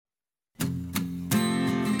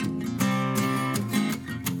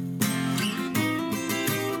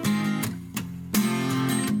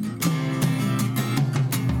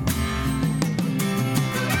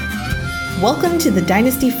Welcome to the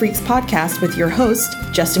Dynasty Freaks podcast with your host,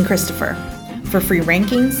 Justin Christopher. For free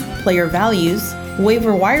rankings, player values,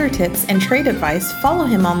 waiver wire tips, and trade advice, follow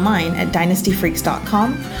him online at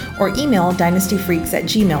dynastyfreaks.com or email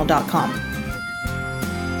dynastyfreaks@gmail.com.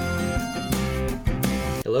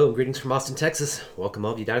 Hello and greetings from Austin, Texas. Welcome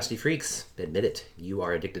all of you Dynasty Freaks. Admit it, you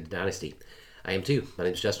are addicted to Dynasty. I am too. My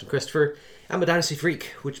name is Justin Christopher. I'm a Dynasty Freak,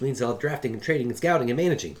 which means I love drafting and trading and scouting and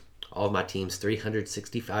managing all of my teams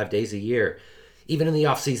 365 days a year, even in the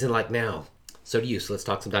off season like now. So do you. So let's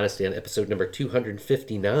talk some Dynasty on episode number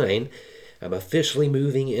 259. I'm officially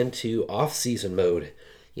moving into off-season mode.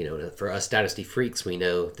 You know, for us Dynasty Freaks, we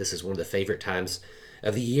know this is one of the favorite times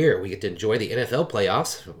of the year. We get to enjoy the NFL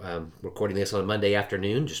playoffs. Recording this on Monday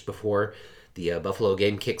afternoon, just before the Buffalo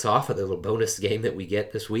game kicks off, a little bonus game that we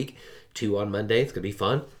get this week, 2 on Monday. It's going to be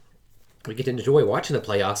fun. We get to enjoy watching the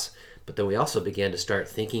playoffs, but then we also began to start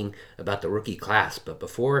thinking about the rookie class. But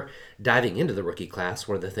before diving into the rookie class,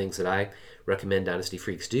 one of the things that I recommend Dynasty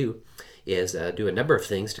Freaks do is do a number of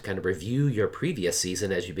things to kind of review your previous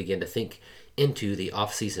season as you begin to think into the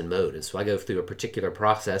off-season mode. And so I go through a particular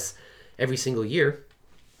process every single year,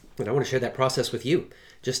 and I want to share that process with you.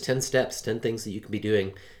 Just 10 steps, 10 things that you can be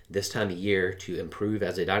doing this time of year to improve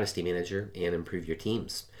as a Dynasty manager and improve your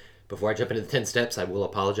teams. Before I jump into the 10 steps, I will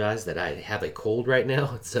apologize that I have a cold right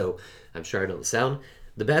now, so I'm sure I don't sound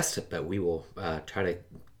the best, but we will try to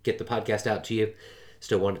get the podcast out to you.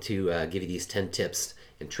 Still wanted to give you these 10 tips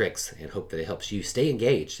and tricks and hope that it helps you stay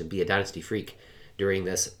engaged and be a Dynasty Freak during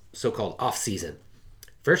this so-called off-season.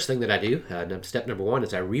 First thing that I do, step number 1,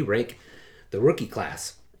 is I re-rank the rookie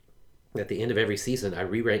class. At the end of every season, I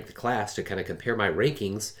re-rank the class to kind of compare my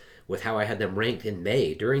rankings with how I had them ranked in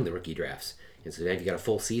May during the rookie drafts. And so now if you got a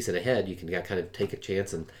full season ahead, you can kind of take a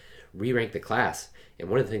chance and re-rank the class. And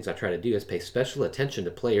one of the things I try to do is pay special attention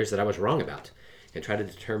to players that I was wrong about and try to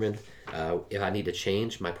determine if I need to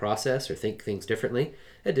change my process or think things differently.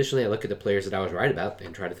 Additionally, I look at the players that I was right about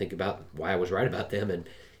and try to think about why I was right about them and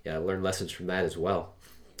learn lessons from that as well.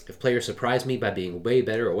 If players surprise me by being way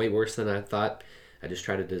better or way worse than I thought, I just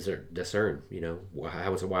try to discern, why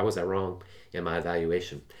was I wrong in my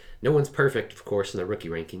evaluation. No one's perfect, of course, in the rookie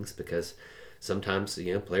rankings because sometimes,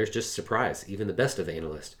 players just surprise, even the best of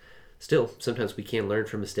analysts. Still, sometimes we can learn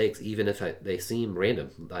from mistakes, even if they seem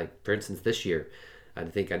random. Like, for instance, this year, I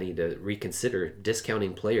think I need to reconsider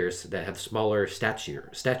discounting players that have smaller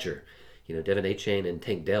stature. Devin Achane and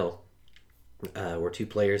Tank Dell were 2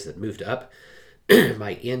 players that moved up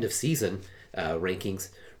my end of season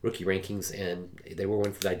rookie rankings, and they were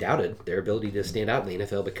ones that I doubted their ability to stand out in the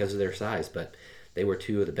NFL because of their size. But they were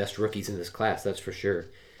 2 of the best rookies in this class, that's for sure.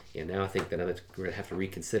 And now I think that I'm going to have to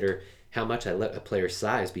reconsider how much I let a player's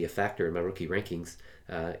size be a factor in my rookie rankings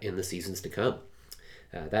in the seasons to come.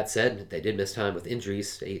 That said, they did miss time with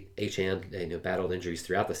injuries. Achane battled injuries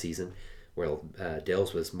throughout the season, where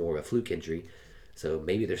Dell's was more of a fluke injury. So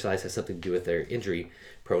maybe their size has something to do with their injury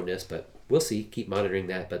proneness, but we'll see. Keep monitoring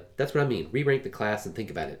that. But that's what I mean. Re-rank the class and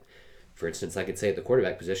think about it. For instance, I could say at the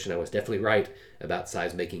quarterback position, I was definitely right about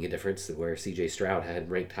size making a difference, where C.J. Stroud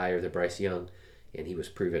had ranked higher than Bryce Young, and he was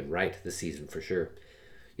proven right this season for sure.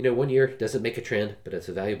 1 year doesn't make a trend, but it's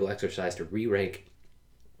a valuable exercise to re-rank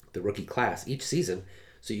the rookie class each season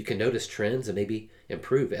so you can notice trends and maybe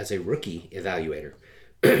improve as a rookie evaluator.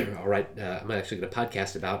 All right, I'm actually going to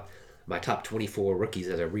podcast about my top 24 rookies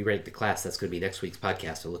as I re-rank the class. That's going to be next week's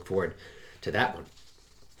podcast, so look forward to that one.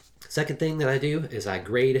 Second thing that I do is I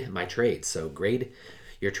grade my trades. So grade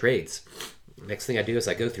your trades. Next thing I do is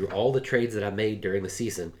I go through all the trades that I made during the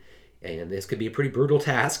season. And this could be a pretty brutal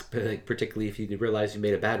task, particularly if you realize you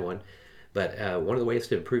made a bad one. But one of the ways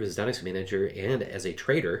to improve as a Dynasty manager and as a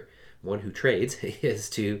trader, one who trades, is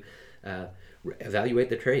to evaluate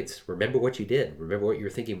the trades. Remember what you did. Remember what you were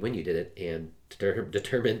thinking when you did it, and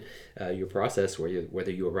determine your process,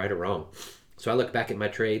 whether you were right or wrong. So I look back at my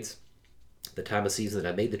trades, the time of season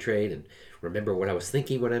that I made the trade, and remember what I was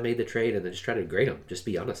thinking when I made the trade, and then just try to grade them. Just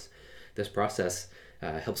be honest. This process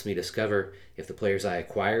helps me discover if the players I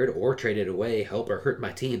acquired or traded away help or hurt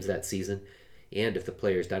my teams that season, and if the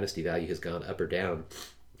player's dynasty value has gone up or down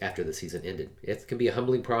after the season ended. It can be a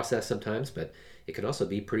humbling process sometimes, but it can also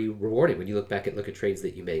be pretty rewarding when you look at trades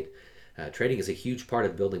that you made. Trading is a huge part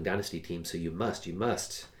of building dynasty teams, so you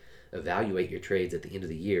must evaluate your trades at the end of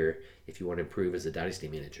the year if you want to improve as a dynasty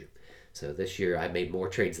manager. So this year I made more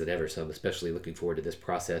trades than ever, so I'm especially looking forward to this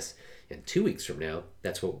process. And 2 weeks from now,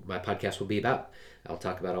 that's what my podcast will be about. I'll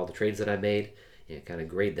talk about all the trades that I made and kind of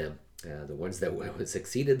grade them. The ones that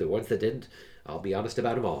succeeded, the ones that didn't, I'll be honest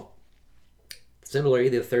about them all. Similarly,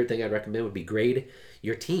 the third thing I'd recommend would be grade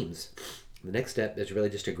your teams. The next step is really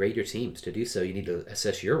just to grade your teams. To do so, you need to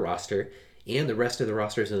assess your roster and the rest of the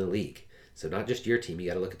rosters in the league. So not just your team, you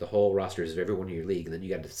got to look at the whole rosters of everyone in your league, and then you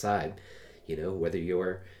got to decide, whether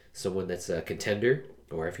you're someone that's a contender,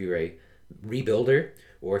 or if you're a rebuilder,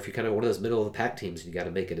 or if you're kind of one of those middle of the pack teams, you got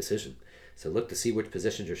to make a decision. So look to see which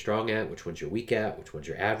positions you're strong at, which ones you're weak at, which ones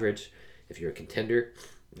you're average. If you're a contender,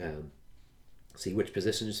 see which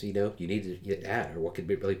positions you need to get at, or what could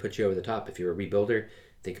really put you over the top. If you're a rebuilder,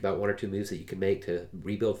 think about one or two moves that you can make to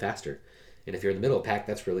rebuild faster. And if you're in the middle of the pack,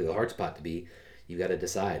 that's really the hard spot to be. You've got to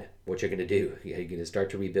decide what you're going to do. You're going to start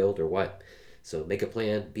to rebuild or what. So make a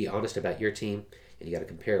plan, be honest about your team, and you got to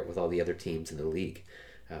compare it with all the other teams in the league.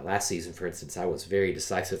 Last season, for instance, I was very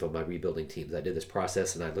decisive on my rebuilding teams. I did this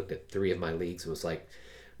process, and I looked at 3 of my leagues and was like,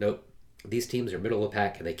 nope, these teams are middle of the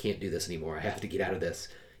pack, and they can't do this anymore. I have to get out of this.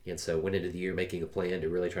 And so went into the year making a plan to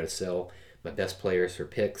really try to sell my best players for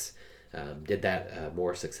picks. Did that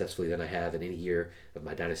more successfully than I have in any year of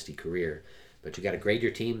my dynasty career. But you got to grade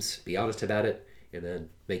your teams, be honest about it, and then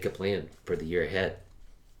make a plan for the year ahead.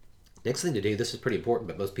 Next thing to do, this is pretty important,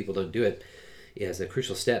 but most people don't do it, is a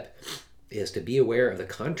crucial step, is to be aware of the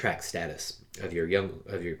contract status of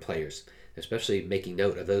your players, especially making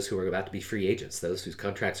note of those who are about to be free agents, those whose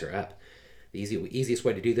contracts are up. The easiest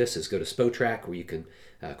way to do this is go to SpoTrack, where you can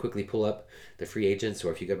quickly pull up the free agents,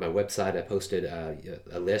 or if you go to my website, I posted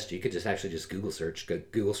a list. You could just Google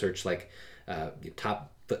search like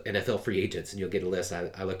top NFL free agents, and you'll get a list.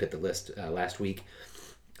 I looked at the list last week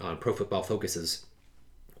on Pro Football Focus's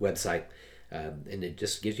website, and it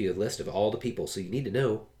just gives you a list of all the people. So you need to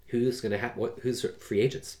know who's going to who's free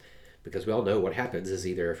agents, because we all know what happens is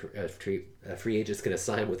either a free agent's going to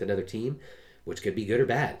sign with another team, which could be good or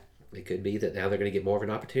bad. It could be that now they're going to get more of an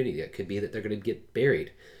opportunity. It could be that they're going to get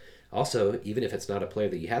buried. Also, even if it's not a player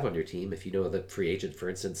that you have on your team, if you know the free agent, for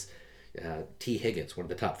instance, T. Higgins, one of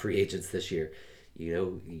the top free agents this year,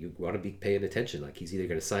 you want to be paying attention. Like, he's either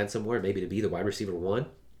going to sign somewhere, maybe to be the wide receiver 1,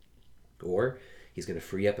 or he's going to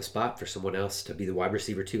free up a spot for someone else to be the wide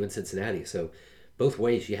receiver 2 in Cincinnati. So both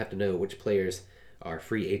ways, you have to know which players are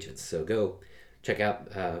free agents. So go check out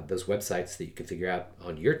those websites that you can figure out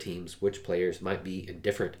on your teams which players might be in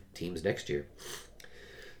different teams next year.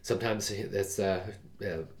 Sometimes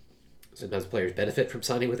sometimes players benefit from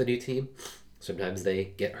signing with a new team. Sometimes they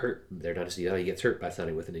get hurt. Their dynasty value gets hurt by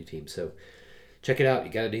signing with a new team. So check it out.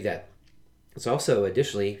 You got to do that. It's also,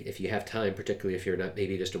 additionally, if you have time, particularly if you're not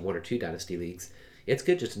maybe just in 1 or 2 dynasty leagues, it's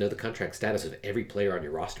good just to know the contract status of every player on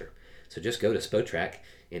your roster. So just go to SpoTrack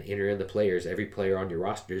and enter in the players, every player on your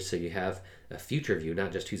roster, so you have a future view,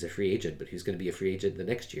 not just who's a free agent, but who's going to be a free agent the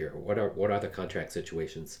next year, or what are the contract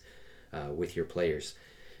situations with your players.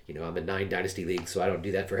 I'm in 9 dynasty leagues, so I don't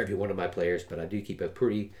do that for every one of my players, but I do keep a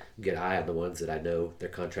pretty good eye on the ones that I know their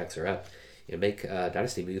contracts are up, and make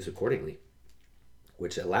dynasty moves accordingly,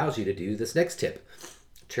 which allows you to do this next tip: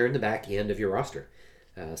 churn the back end of your roster.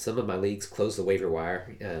 Some of my leagues close the waiver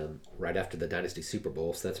wire right after the Dynasty Super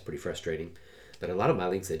Bowl, so that's pretty frustrating. But a lot of my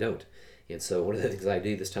leagues, they don't. And so one of the things I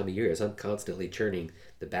do this time of year is I'm constantly churning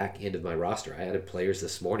the back end of my roster. I added players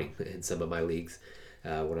this morning in some of my leagues.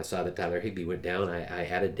 When I saw that Tyler Higbee went down, I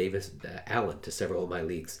added Davis Allen to several of my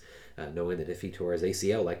leagues, knowing that if he tore his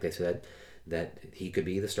ACL, like they said, that he could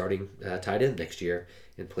be the starting tight end next year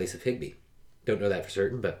in place of Higbee. Don't know that for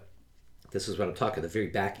certain, but this is what I'm talking, the very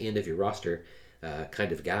back end of your roster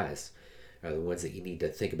kind of guys are the ones that you need to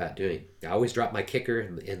think about doing. I always drop my kicker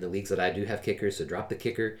in the leagues that I do have kickers, so drop the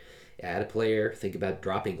kicker, add a player, think about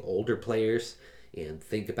dropping older players, and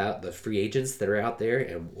think about the free agents that are out there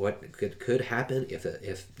and what could happen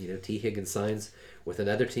if T. Higgins signs with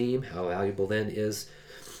another team. How valuable then is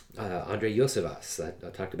Andre Yosevas? I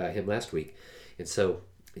talked about him last week. And so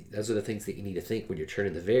those are the things that you need to think when you're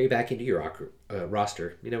turning the very back into your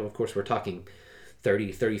roster. Of course, we're talking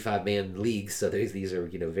 30, 35 man leagues, so these are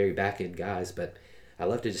very back end guys, but I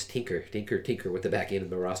love to just tinker with the back end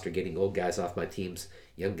of my roster, getting old guys off my teams,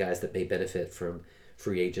 young guys that may benefit from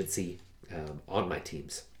free agency on my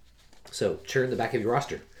teams. So churn the back of your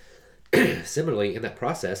roster. Similarly, in that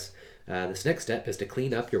process, this next step is to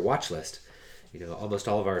clean up your watch list. Almost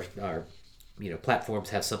all of our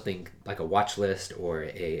platforms have something like a watch list or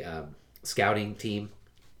a scouting team,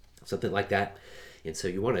 something like that. And so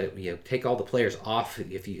you want to take all the players off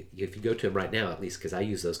if you go to them right now, at least, because I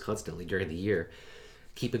use those constantly during the year,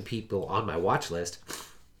 keeping people on my watch list.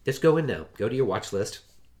 Just go in now. Go to your watch list.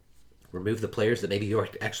 Remove the players that maybe you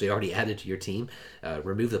actually already added to your team.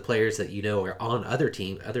 Remove the players that are on other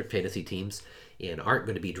fantasy teams and aren't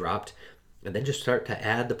going to be dropped. And then just start to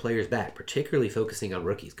add the players back, particularly focusing on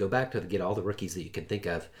rookies. Go back to get all the rookies that you can think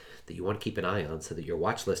of that you want to keep an eye on, so that your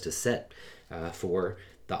watch list is set for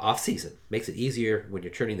the off season. Makes it easier when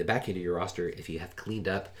you're turning the back end of your roster if you have cleaned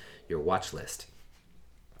up your watch list.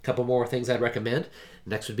 A couple more things I'd recommend.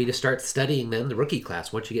 Next would be to start studying then the rookie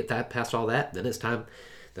class. Once you get that past all that, then it's time.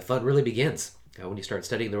 The fun really begins when you start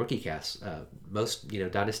studying the rookie class. Most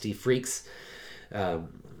dynasty freaks,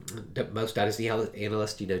 most dynasty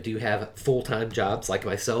analysts do have full-time jobs like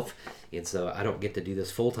myself, and so I don't get to do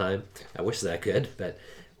this full-time. I wish that I could, but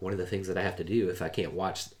one of the things that I have to do if I can't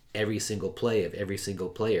watch every single play of every single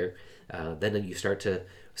player, then you start to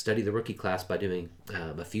study the rookie class by doing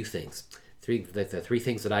a few things. The three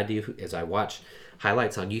things that I do is I watch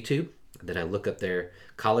highlights on YouTube, and then I look up their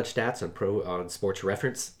college stats on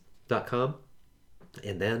sportsreference.com,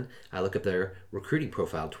 and then I look up their recruiting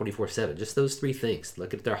profile 24/7. Just those three things.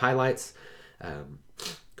 Look at their highlights,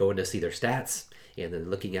 going to see their stats, and then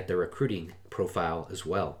looking at their recruiting profile as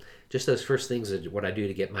well. Just those first things is what I do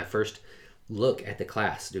to get my first look at the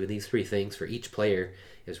class. Doing these three things for each player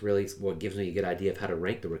is really what gives me a good idea of how to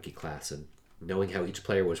rank the rookie class, and knowing how each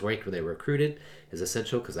player was ranked when they were recruited is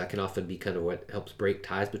essential because that can often be kind of what helps break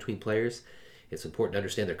ties between players. It's important to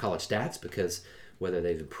understand their college stats because whether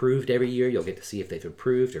they've improved every year, you'll get to see if they've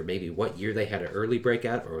improved, or maybe what year they had an early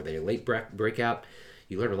breakout or they a late breakout.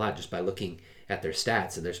 You learn a lot just by looking at their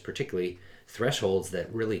stats, and there's particularly thresholds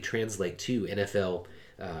that really translate to NFL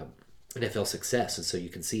success, and so you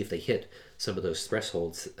can see if they hit some of those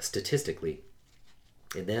thresholds statistically.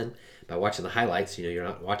 And then by watching the highlights, you're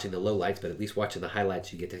not watching the lowlights, but at least watching the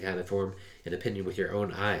highlights, you get to kind of form an opinion with your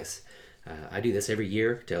own eyes. I do this every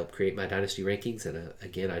year to help create my dynasty rankings, and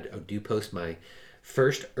again, I do post my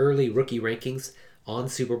first early rookie rankings on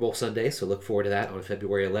Super Bowl Sunday, so look forward to that on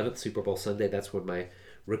February 11th, Super Bowl Sunday. That's when my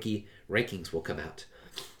rookie rankings will come out.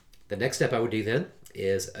 The next step I would do then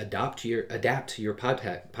is adapt your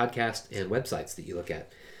podcast and websites that you look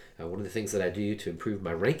at. One of the things that I do to improve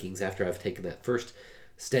my rankings after I've taken that first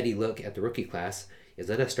steady look at the rookie class is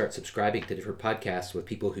then I start subscribing to different podcasts with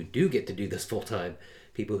people who do get to do this full time,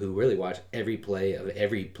 people who really watch every play of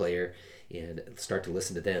every player and start to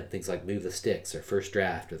listen to them. Things like Move the Sticks or First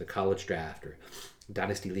Draft or the College Draft or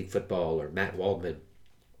Dynasty League Football or Matt Waldman.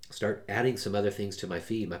 Start adding some other things to my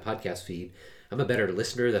feed, my podcast feed. I'm a better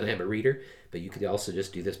listener than I am a reader, but you could also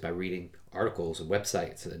just do this by reading articles and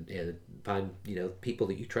websites and find people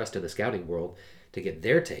that you trust in the scouting world to get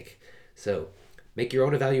their take. So make your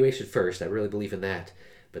own evaluation first. I really believe in that.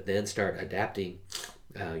 But then start adapting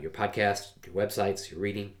your podcast, your websites, your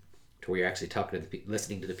reading to where you're actually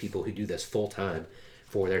listening to the people who do this full time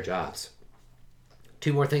for their jobs.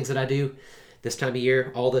 Two more things that I do this time of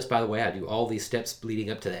year. All this, by the way, I do all these steps leading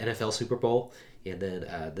up to the NFL Super Bowl. And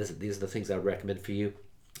then these are the things I would recommend for you.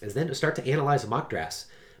 Is then to start to analyze mock drafts.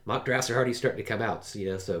 Mock drafts are already starting to come out.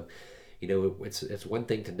 So it's one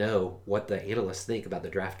thing to know what the analysts think about the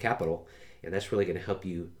draft capital, and that's really going to help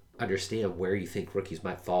you understand where you think rookies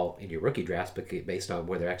might fall in your rookie drafts, based on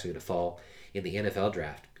where they're actually going to fall in the NFL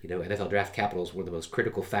draft. NFL draft capital is one of the most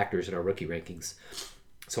critical factors in our rookie rankings.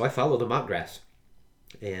 So I follow the mock drafts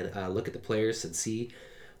and look at the players and see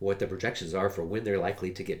what the projections are for when they're likely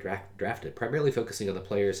to get drafted. Primarily focusing on the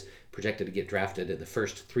players projected to get drafted in the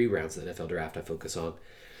first 3 rounds of the NFL draft I focus on.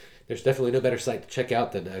 There's definitely no better site to check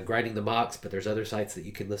out than Grinding the Mocks, but there's other sites that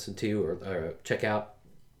you can listen to or check out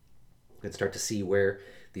and start to see where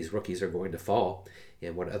these rookies are going to fall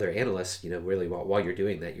and what other analysts, really while you're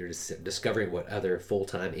doing that, you're just discovering what other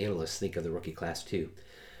full-time analysts think of the rookie class too.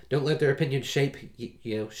 Don't let their opinion shape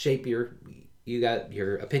you got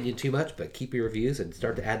your opinion too much, but keep your reviews and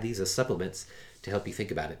start to add these as supplements to help you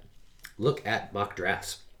think about it. Look at mock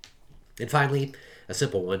drafts. And finally, a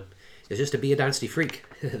simple one is just to be a dynasty freak.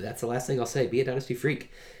 That's the last thing I'll say. Be a dynasty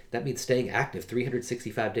freak. That means staying active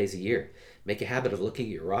 365 days a year. Make a habit of looking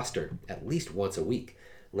at your roster at least once a week.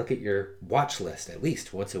 Look at your watch list at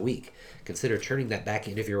least once a week. Consider turning that back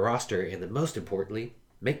into your roster, and then most importantly,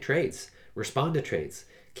 make trades. Respond to trades.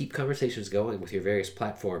 Keep conversations going with your various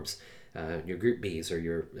platforms. Your group me's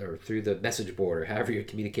or through the message board or however you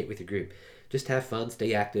communicate with your group. Just have fun,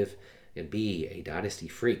 stay active, and be a dynasty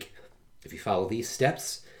freak. If you follow these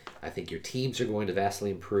steps, I think your teams are going to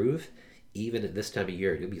vastly improve. Even at this time of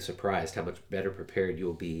year, you'll be surprised how much better prepared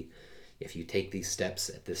you'll be if you take these steps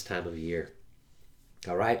at this time of year.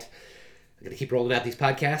 All right. I'm going to keep rolling out these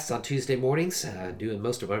podcasts on Tuesday mornings, doing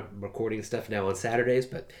most of my recording stuff now on Saturdays,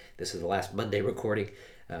 but this is the last Monday recording.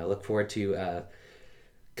 Look forward to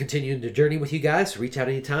continuing the journey with you guys. Reach out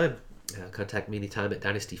anytime. Contact me anytime at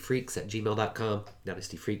dynastyfreaks@gmail.com.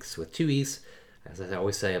 Dynasty Freaks with 2 E's. As I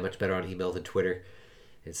always say, I'm much better on email than Twitter.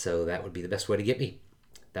 And so that would be the best way to get me.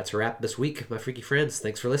 That's a wrap this week, my freaky friends.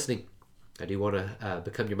 Thanks for listening. I do want to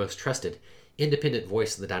become your most trusted, independent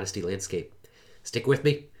voice in the dynasty landscape. Stick with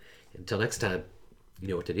me. Until next time, you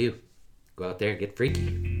know what to do. Go out there and get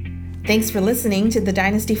freaky. Thanks for listening to the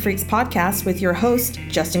Dynasty Freaks podcast with your host,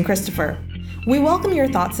 Justin Christopher. We welcome your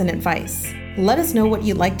thoughts and advice. Let us know what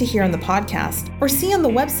you'd like to hear on the podcast or see on the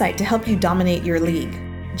website to help you dominate your league.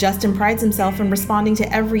 Justin prides himself in responding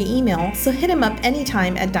to every email, so hit him up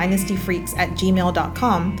anytime at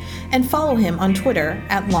dynastyfreaks@gmail.com and follow him on Twitter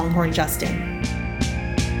 @LonghornJustin.